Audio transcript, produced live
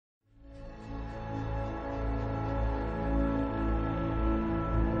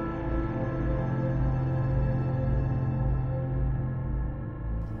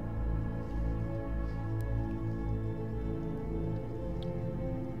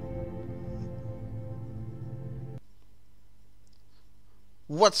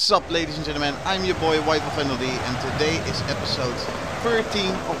What's up, ladies and gentlemen, I'm your boy WhiteWolfNLD, and today is episode 13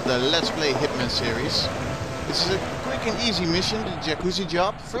 of the Let's Play Hitman series. This is a quick and easy mission, the jacuzzi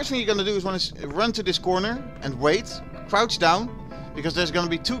job. First thing you're gonna do is run to this corner and wait, crouch down, because there's gonna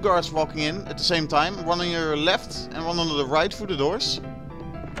be two guards walking in at the same time, one on your left and one on the right through the doors.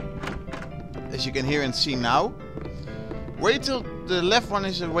 As you can hear and see now. Wait till the left one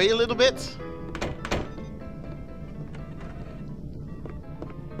is away a little bit.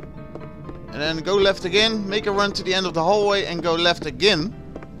 And then go left again, make a run to the end of the hallway and go left again.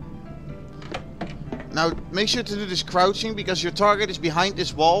 Now make sure to do this crouching because your target is behind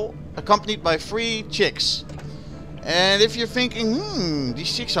this wall, accompanied by 3 chicks. And if you're thinking,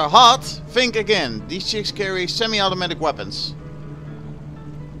 these chicks are hot, think again. These chicks carry semi-automatic weapons.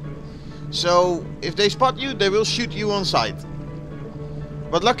 So if they spot you, they will shoot you on sight.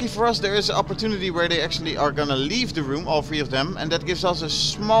 But lucky for us, there is an opportunity where they actually are gonna leave the room, all 3 of them, and that gives us a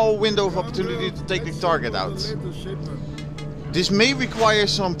small window of opportunity to take the target out. This may require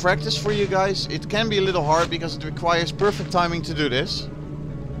some practice for you guys. It can be a little hard because it requires perfect timing to do this.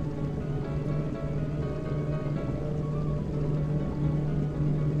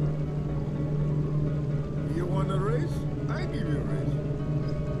 You want a race? I give you a race.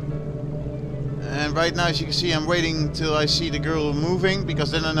 And right now, as you can see, I'm waiting till I see the girl moving, because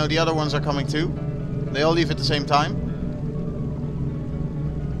then I know the other ones are coming too. They all leave at the same time.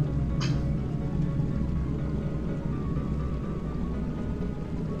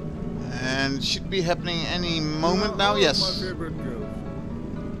 And it should be happening any moment now, yes.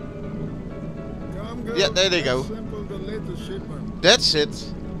 Yeah, there they go. That's it.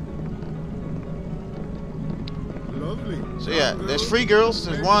 So yeah, there's 3 girls,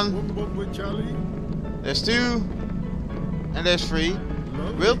 there's 1, there's 2, and there's 3.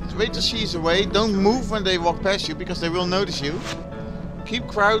 Wait till she's away, don't move when they walk past you because they will notice you. Keep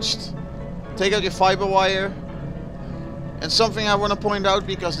crouched, take out your fiber wire. And something I want to point out,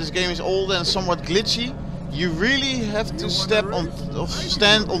 because this game is old and somewhat glitchy, you really have to stand on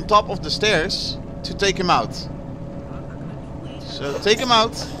top of the stairs to take him out. So take him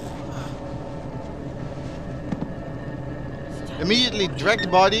out. Immediately drag the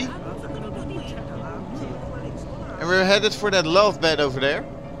body. And we're headed for that love bed over there.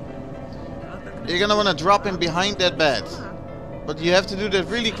 You're gonna want to drop him behind that bed. But you have to do that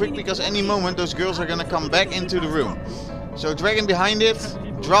really quick because any moment those girls are gonna come back into the room. So drag him behind it,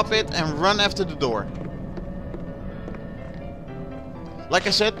 drop it and run after the door. Like I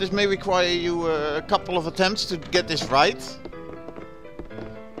said, this may require you a couple of attempts to get this right.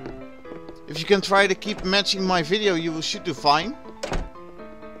 If you can try to keep matching my video, you should do fine.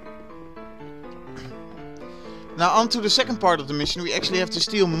 Now on to the second part of the mission. We actually have to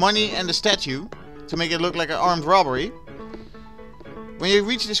steal money and the statue to make it look like an armed robbery. When you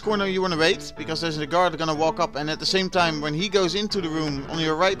reach this corner, you want to wait, because there's a guard gonna walk up, and at the same time when he goes into the room on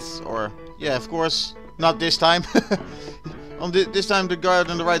your right, or yeah, of course, not this time. This time the guard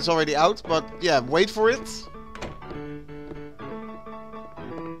on the right is already out, but yeah, wait for it.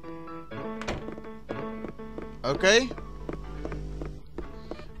 Okay.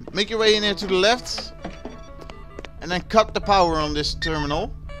 Make your way in here to the left. And then cut the power on this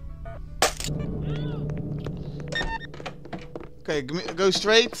terminal. Okay, go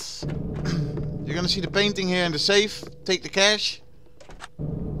straight. You're gonna see the painting here in the safe. Take the cash.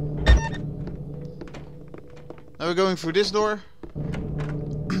 Now we're going through this door.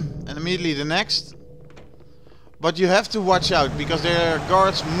 And immediately the next. But you have to watch out, because there are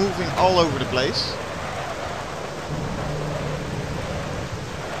guards moving all over the place.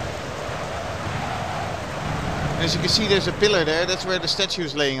 As you can see, there's a pillar there. That's where the statue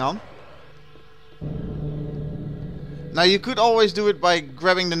is laying on. Now you could always do it by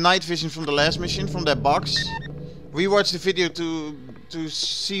grabbing the night vision from the last mission, from that box. Rewatch the video to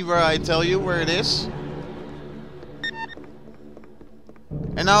see where I tell you where it is.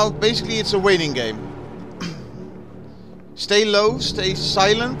 And now basically it's a waiting game. Stay low, stay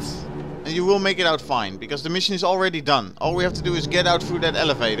silent, and you will make it out fine, because the mission is already done. All we have to do is get out through that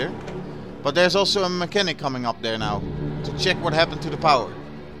elevator. But there's also a mechanic coming up there now to check what happened to the power.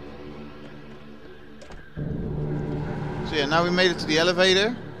 So yeah, now we made it to the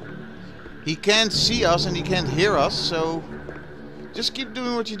elevator. He can't see us and he can't hear us, so just keep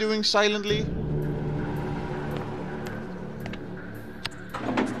doing what you're doing silently.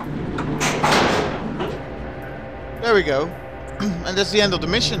 There we go. And that's the end of the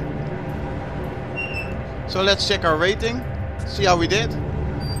mission. So let's check our rating, see how we did.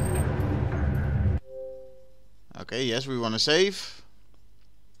 Okay, yes, we want to save.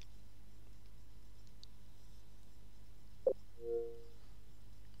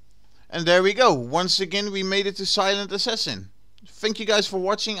 And there we go. Once again, we made it to Silent Assassin. Thank you guys for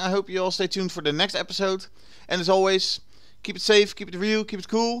watching. I hope you all stay tuned for the next episode. And as always, keep it safe, keep it real, keep it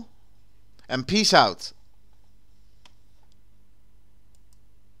cool. And peace out.